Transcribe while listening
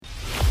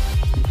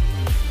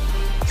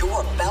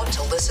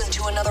listen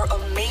to another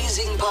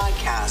amazing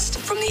podcast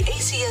from the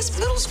ACS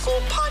Middle School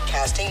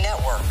Podcasting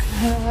Network.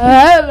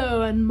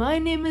 Hello, and my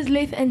name is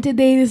Laith, and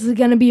today this is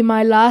going to be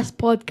my last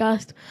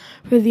podcast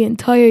for the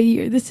entire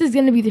year. This is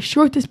going to be the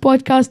shortest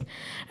podcast,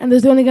 and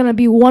there's only going to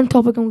be one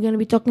topic. I'm going to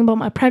be talking about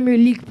my Premier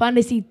League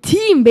fantasy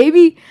team,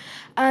 baby.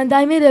 And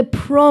I made a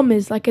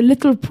promise, like a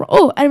little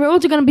and we're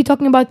also going to be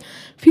talking about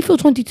FIFA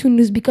 22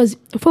 news because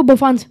football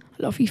fans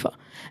love FIFA.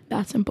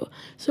 That simple.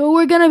 So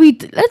we're going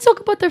to let's talk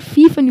about their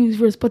FIFA news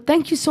first. But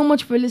thank you so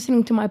much for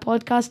listening to my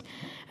podcast.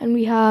 And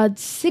we had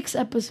 6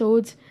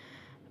 episodes.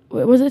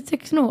 Wait, was it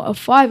 6? No,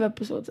 5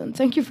 episodes. And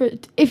thank you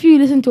if you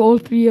listen to all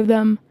 3 of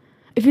them.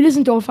 If you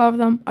listen to all 5 of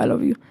them, I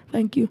love you.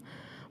 Thank you.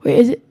 Wait,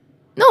 is it?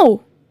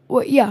 No.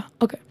 Wait, yeah.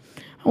 Okay.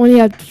 I only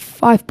had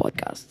 5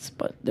 podcasts,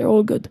 but they're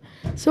all good.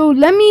 So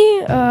let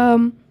me,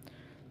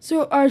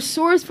 so our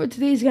source for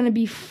today is going to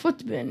be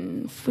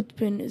Footbin.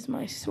 Footbin is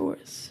my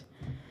source.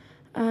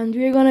 And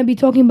we're going to be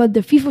talking about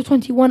the FIFA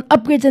 21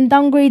 upgrades and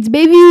downgrades,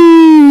 baby!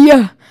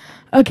 Yeah.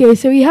 Okay,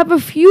 so we have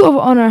a few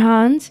on our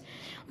hands.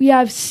 We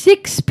have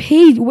 6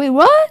 pages. Wait,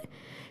 what?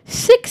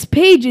 6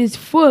 pages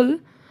full.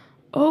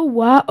 Oh,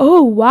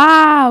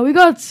 wow. We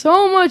got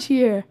so much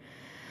here.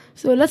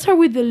 So let's start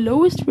with the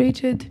lowest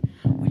rated,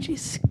 which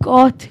is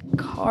Scott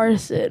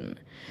Carson.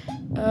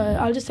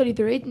 I'll just tell you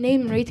the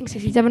name and rating: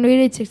 67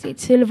 rated, 68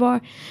 Silva,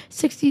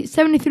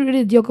 73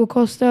 rated Diogo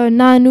Costa,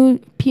 Nanu,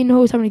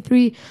 Pinho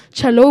 73,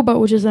 Chaloba,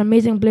 which is an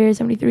amazing player,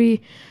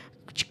 73,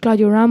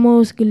 Claudio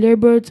Ramos,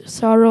 Gilbert,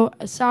 Sar,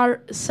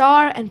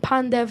 and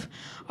Pandev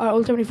are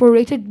all 74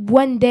 rated.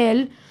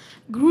 Wendell,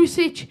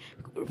 Grusic,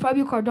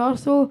 Fabio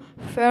Cardoso,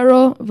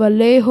 Ferro,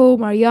 Vallejo,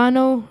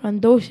 Mariano,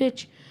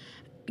 Randosic,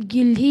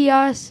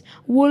 Gilhias,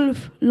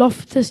 Wolf,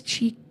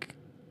 Loftus-Cheek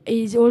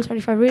is all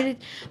 75 rated.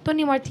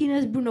 Tony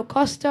Martinez, Bruno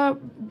Costa,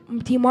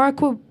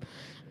 Dimarco,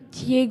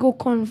 Diego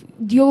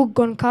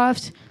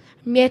Goncalves,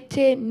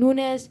 Miete,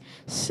 Nunes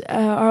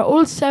are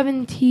all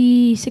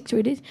 76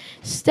 rated.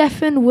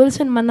 Stefan,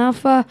 Wilson,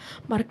 Manafa,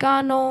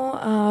 Marcano,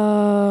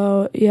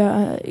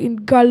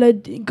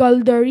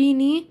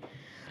 Galdarini.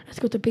 Let's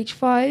go to page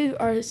 5.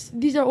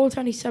 These are all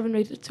 27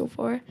 rated so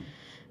far.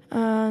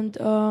 And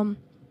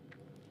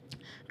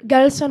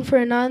Gelson,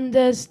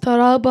 Fernandez,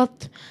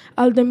 Tarabat,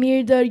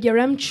 Aldemirda,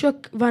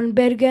 Yaremchuk, Van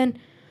Bergen,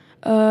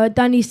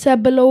 Dani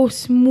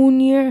Ceballos,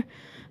 Munir,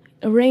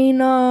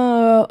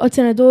 Reina,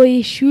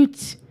 Otenadoi,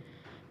 Schutz,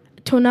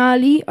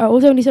 Tonali are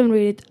all 77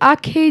 rated.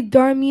 Ake,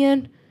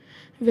 Darmian,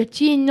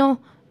 Vecino,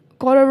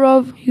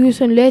 Kolarov,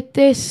 Houston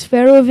Lete,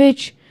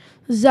 Sferovic,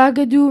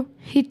 Zagadou,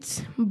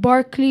 Hitz,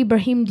 Barkley,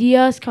 Brahim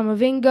Diaz,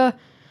 Camavinga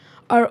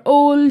are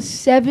all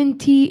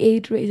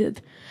 78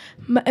 rated.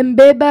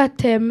 Mbeba,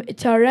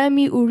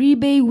 Taremi,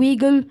 Uribe,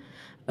 Weigl,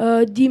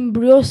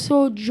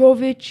 Dimbrioso,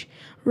 Jovic,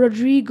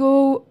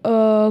 Rodrigo,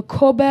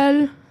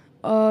 Kobel,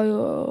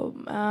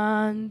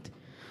 and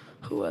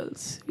who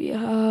else? We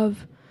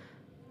have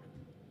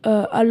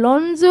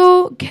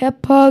Alonso,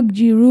 Kepa,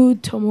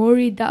 Giroud,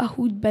 Tomori,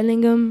 Dahoud,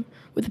 Bellingham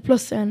with a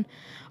 +10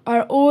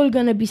 are all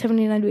gonna be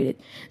 79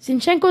 rated.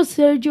 Zinchenko,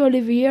 Sergio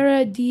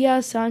Oliveira,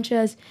 Diaz,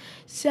 Sanchez,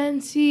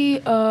 Sensi,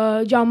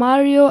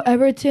 Jamario,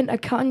 Everton,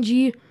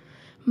 Akanji,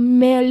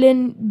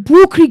 Merlin,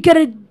 Bukri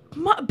getting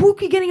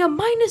a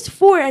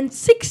 -4 and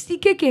 60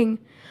 kicking.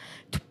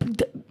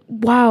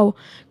 Wow.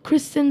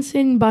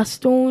 Christensen,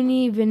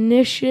 Bastoni,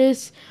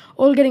 Vinicius,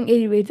 all getting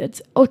 80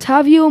 rated.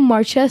 Otavio,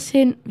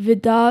 Marchesin,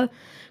 Vidal,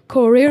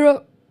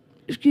 Correro,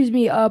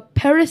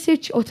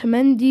 Perisic,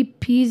 Otamendi,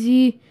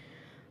 Pizzi,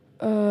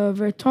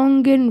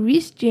 Vertonghen,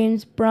 Reece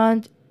James,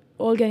 Brandt,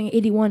 all getting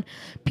 81.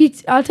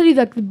 I'll tell you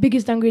like the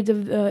biggest downgrades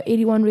of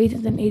 81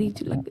 rated and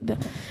 82.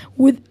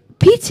 With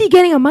Pizzi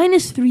getting a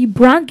 -3,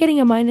 Brandt getting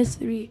a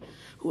 -3.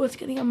 Who else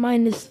getting a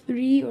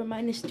 -3 or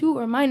 -2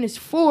 or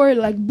 -4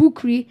 like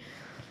Bukri?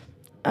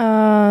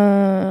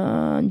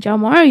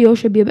 Jamario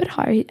should be a bit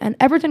higher. And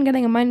Everton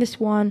getting a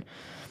 -1.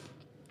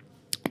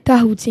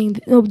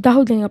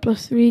 Dahoud getting a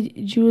 +3.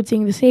 Giroud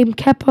saying the same.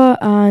 Kepa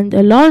and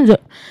Alonso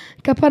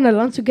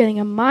getting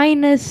a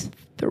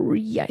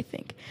 -3, I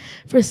think.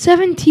 For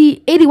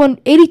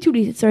 82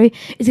 rated,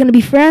 it's going to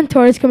be Ferran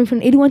Torres coming from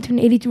an 81 to an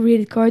 82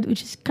 rated card,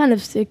 which is kind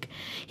of sick.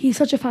 He's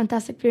such a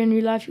fantastic player in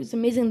real life. He was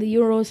amazing in the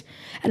Euros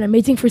and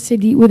amazing for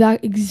City, with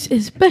that,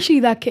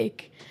 especially that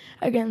kick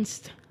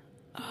against,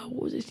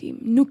 what was his team?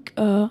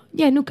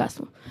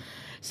 Newcastle.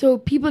 So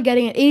people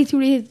getting an 82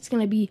 rated, it's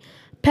going to be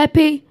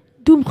Pepe,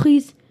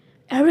 Dumfries,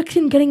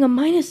 Ericsson getting a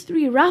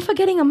 -3, Rafa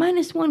getting a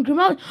 -1,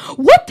 Grimaldo.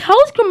 What? How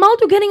is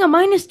Grimaldo getting a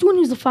 -2 and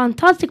he's a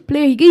fantastic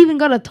player? He even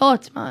got a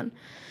thought, man.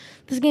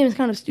 This game is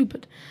kind of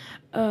stupid.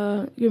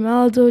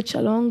 Grimaldo,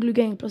 Çalhanoğlu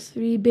getting a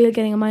 +3, Bale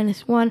getting a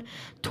 -1,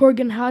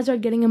 Torgan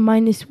Hazard getting a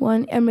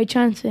 -1, Emre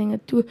Can saying a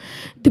 2,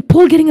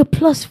 DePaul getting a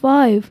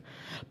 +5,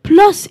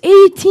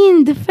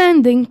 +18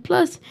 defending,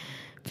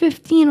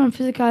 +15 on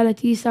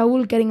physicality,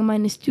 Saul getting a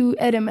 -2,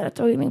 Eder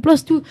Militao getting a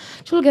 +2,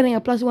 Chol getting a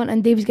 +1,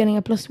 and Davies getting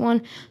a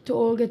 +1 to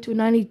all get to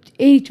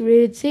 82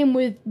 rated. Same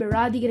with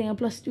Berardi getting a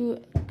 +2,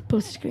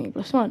 plus getting a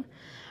 +1.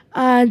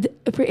 And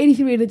for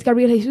 83 rated,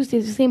 Gabriel Jesus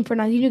stays the same.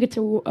 Fernandinho gets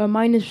a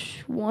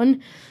 -1.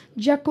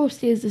 Dzeko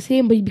stays the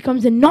same, but he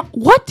becomes a not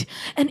what?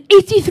 An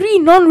 83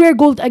 non-rare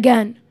gold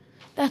again.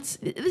 This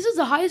is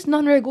the highest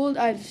non-rare gold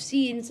I've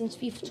seen since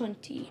FIFA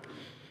 20.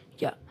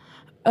 Yeah.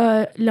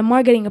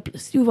 Lamar getting a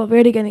 +2,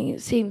 Valverde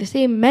staying the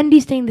same,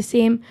 Mendy staying the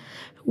same,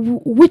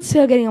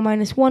 Witzel getting a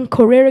 -1,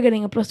 Correa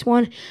getting a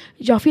 +1,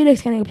 João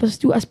Felix getting a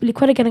 +2,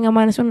 Azpilicueta getting a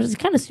 -1, which is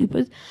kind of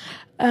stupid.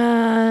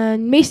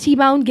 Macy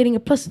Mount getting a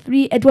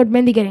 +3, Edward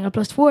Mendy getting a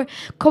 +4,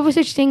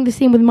 Kovacic staying the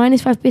same with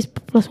 -5 pace,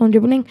 +1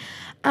 dribbling,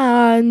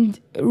 and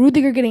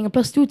Rudiger getting a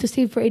 +2 to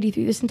save for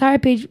 83. This entire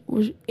page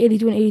was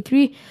 82 and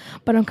 83,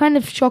 but I'm kind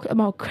of shocked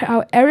about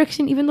how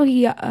Eriksen, even though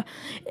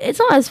it's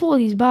not his fault,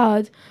 he's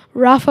bad.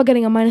 Rafa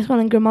getting a -1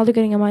 and Grimaldo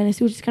getting a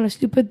 -2, which is kind of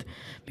stupid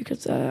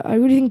because I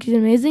really think he's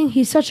amazing.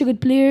 He's such a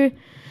good player,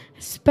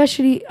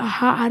 especially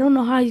I don't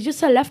know how he's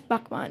just a left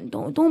back, man.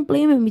 Don't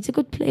blame him. He's a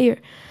good player.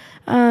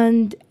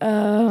 And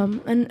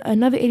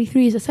another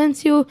 83 is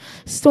Asensio.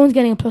 Stones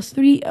getting a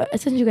 +3.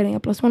 Asensio getting a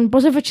 +1.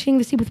 Brozovic getting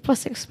the same with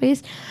 +6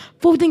 space.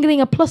 Foden getting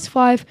a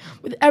 +5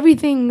 with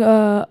everything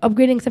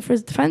upgrading except for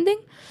his defending.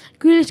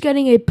 Grealish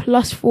getting a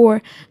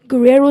 +4.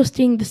 Guerrero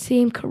staying the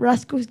same.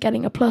 Carrasco's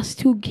getting a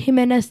 +2.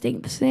 Jimenez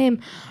staying the same.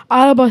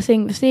 Alaba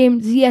staying the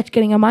same. Ziyech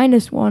getting a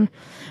 -1.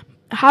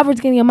 Havertz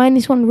getting a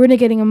 -1. Werner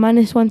getting a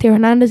 -1. Theo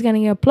Hernandez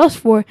getting a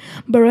 +4.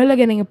 Barella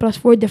getting a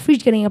 +4. De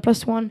Vrij getting a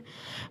 +1.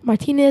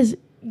 Martinez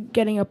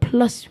getting a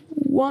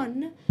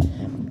 +1.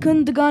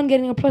 Gundogan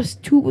getting a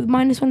 +2 with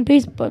 -1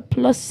 pace, but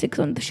 +6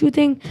 on the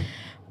shooting.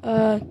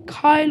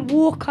 Kyle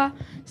Walker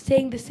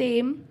staying the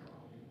same.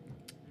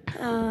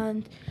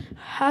 And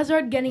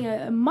Hazard getting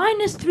a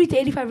 -3 to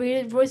 85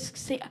 rated.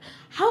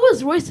 How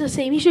is Royce the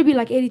same? He should be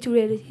like 82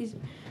 rated.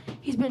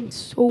 He's been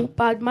so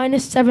bad.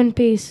 -7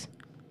 pace.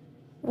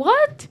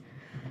 What?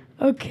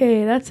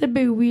 Okay, that's a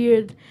bit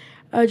weird.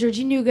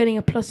 Jorginho getting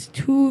a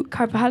 +2.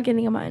 Carvajal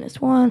getting a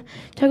 -1.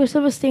 Thiago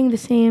Silva staying the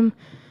same.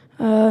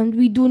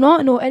 We do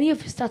not know any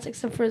of his stats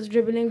except for his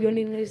dribbling. We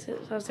only know his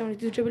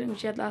 72 dribbling,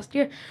 which he had last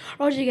year.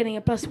 Roger getting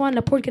a +1.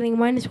 Laporte getting a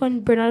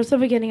 -1. Bernardo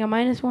Silva getting a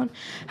 -1.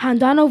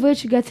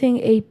 Handanovic getting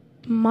a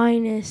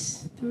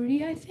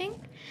 -3, I think.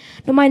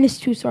 No,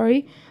 -2,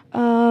 sorry.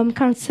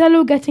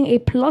 Cancelo getting a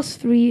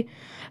 +3.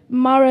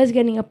 Mahrez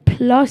getting a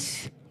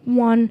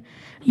 +1.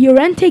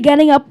 Llorente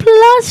getting a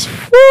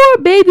 +4,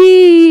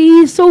 baby.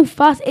 He's so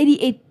fast,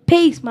 88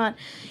 pace, man.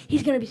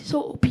 He's gonna be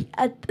so OP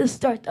at the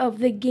start of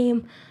the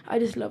game. I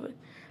just love it.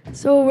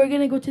 So we're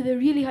gonna go to the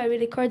really high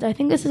rated cards. I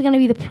think this is gonna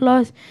be these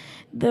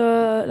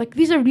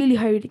are really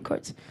high rated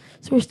cards.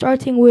 So we're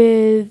starting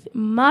with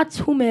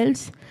Mats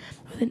Hummels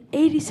with an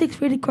 86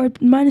 rated card,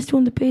 -2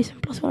 on the pace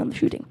and +1 on the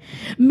shooting.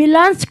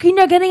 Milan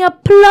Skriniar getting a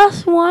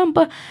 +1,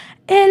 but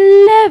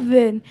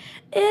 11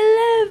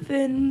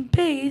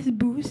 pace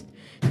boost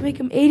to make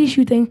him 80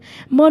 shooting.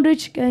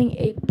 Modric getting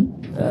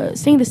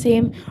staying the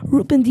same.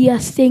 Ruben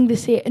Diaz staying the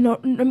same.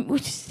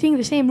 Staying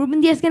the same.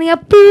 Ruben Diaz getting a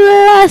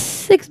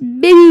 +6,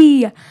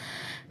 baby.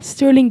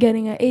 Sterling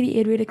getting an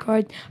 88 rated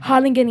card.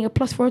 Haaland getting a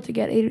 +4 to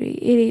get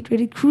 88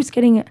 rated. Cruz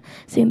getting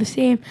staying the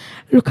same.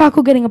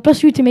 Lukaku getting a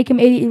 +3 to make him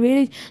 88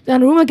 rated.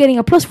 Donnarumma getting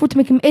a +4 to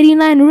make him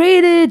 89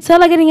 rated.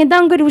 Salah getting a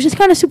downgrade, which is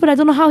kind of stupid. I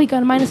don't know how he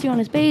got a -3 on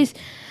his base.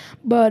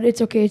 But it's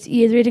okay. It's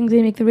EA's ratings.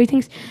 They make the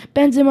ratings.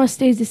 Benzema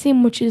stays the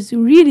same, which is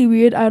really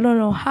weird. I don't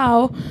know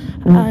how.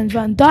 And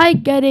Van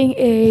Dijk getting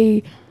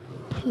a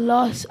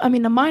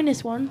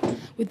 -1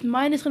 with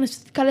minus on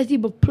his physicality,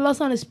 but plus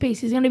on his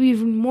pace. He's going to be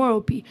even more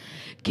OP.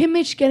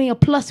 Kimmich getting a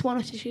 +1,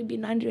 which should be a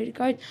 90 rated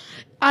card.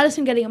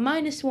 Alisson getting a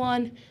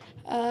 -1.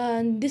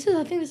 And this is,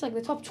 I think, it's like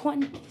the top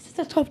 20. This is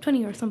the top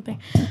 20 or something.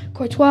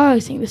 Courtois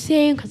is staying the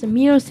same.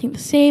 Casemiro is staying the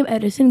same.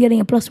 Ederson getting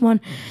a +1.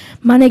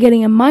 Mane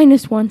getting a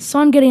 -1.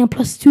 Son getting a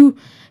 +2.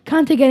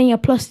 Kante getting a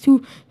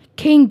 +2.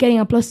 Kane getting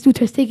a +2.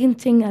 Ter Stegen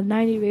staying at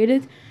 90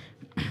 rated.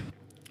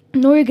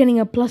 Neuer getting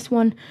a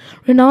 +1.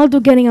 Ronaldo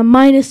getting a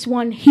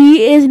 -1.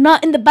 He is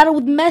not in the battle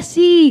with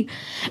Messi.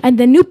 And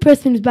the new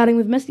person who's battling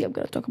with Messi, I'm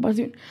going to talk about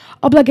soon.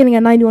 Oblak getting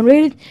a 91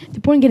 rated. De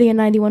Bruyne getting a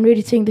 91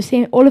 rated, staying the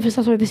same. All of his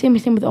stats are the same.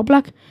 Same with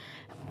Oblak.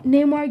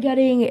 Neymar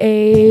getting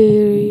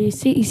he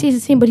stays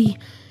the same, but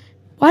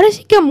why does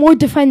he get more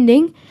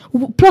defending?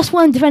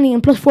 +1 defending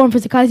and +4 in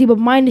physicality, but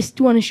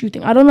 -2 on his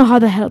shooting. I don't know how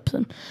that helps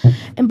him.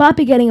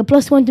 Mbappe getting a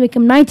 +1 to make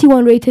him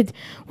 91 rated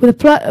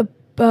with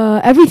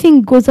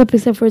everything goes up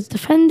except for his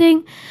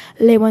defending.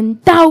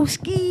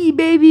 Lewandowski,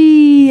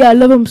 baby, I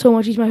love him so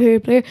much. He's my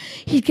favorite player.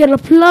 He's got a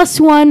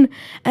 +1,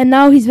 and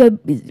now he's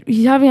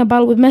having a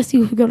battle with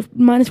Messi, who got a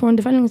 -4 on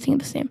defending and staying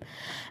the same.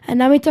 And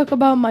now we talk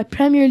about my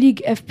Premier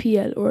League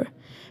FPL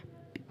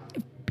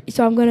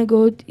So I'm gonna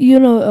go,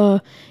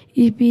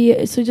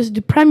 so just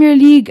do Premier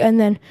League and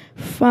then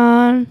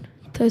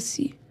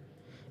Fantasy.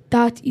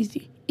 That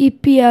easy.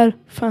 EPL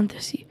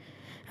Fantasy.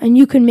 And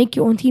you can make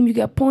your own team. You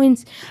get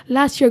points.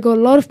 Last year I got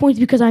a lot of points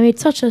because I made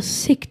such a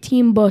sick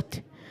team,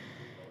 but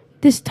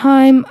this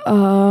time,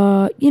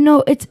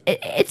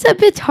 it's a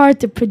bit hard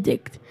to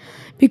predict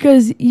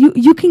because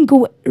you can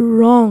go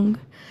wrong.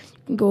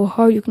 can go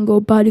hard, you can go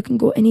bad, you can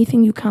go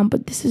anything you can,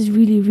 but this is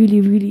really,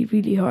 really, really,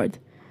 really hard.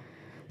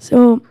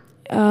 So,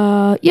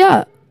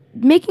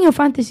 making a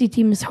fantasy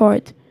team is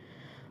hard.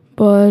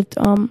 But,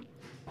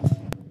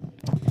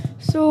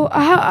 so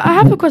I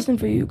have a question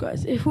for you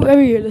guys. If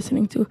whoever you're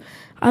listening to,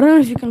 I don't know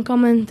if you can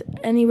comment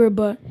anywhere,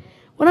 but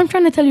what I'm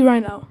trying to tell you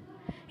right now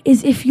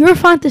is if your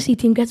fantasy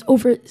team gets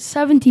over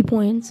 70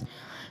 points,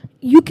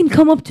 you can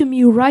come up to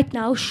me right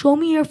now, show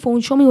me your phone,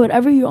 show me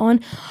whatever you're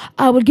on.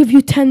 I will give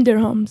you 10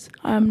 dirhams.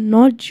 I'm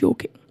not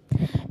joking.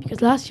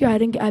 Because last year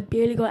I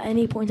barely got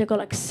any points. I got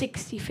like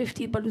 60,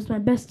 50, but it was my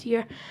best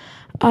year.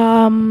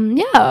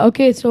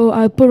 Okay, so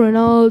I put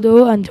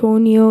Ronaldo,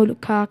 Antonio,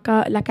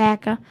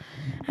 Lukaku.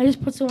 I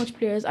just put so much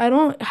players. I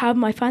don't have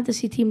my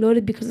fantasy team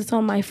loaded because it's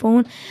on my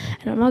phone,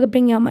 and I'm not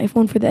bringing out my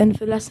phone for the end of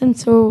the lesson.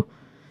 So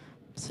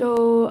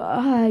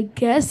I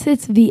guess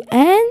it's the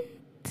end.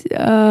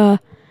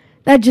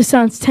 That just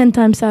sounds 10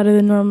 times sadder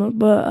than normal.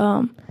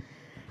 But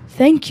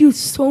thank you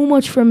so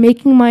much for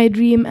making my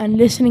dream and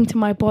listening to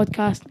my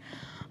podcast.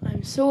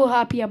 I'm so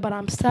happy, but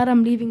I'm sad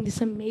I'm leaving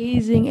this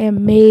amazing,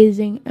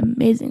 amazing,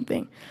 amazing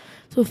thing.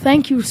 So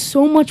thank you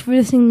so much for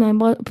listening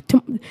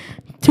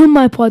to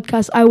my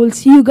podcast. I will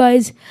see you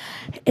guys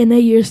in a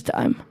year's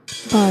time.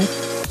 Bye.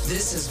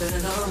 This has been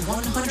another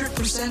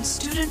 100%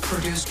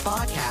 student-produced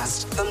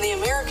podcast from the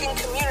American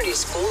Community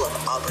School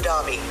of Abu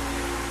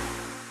Dhabi.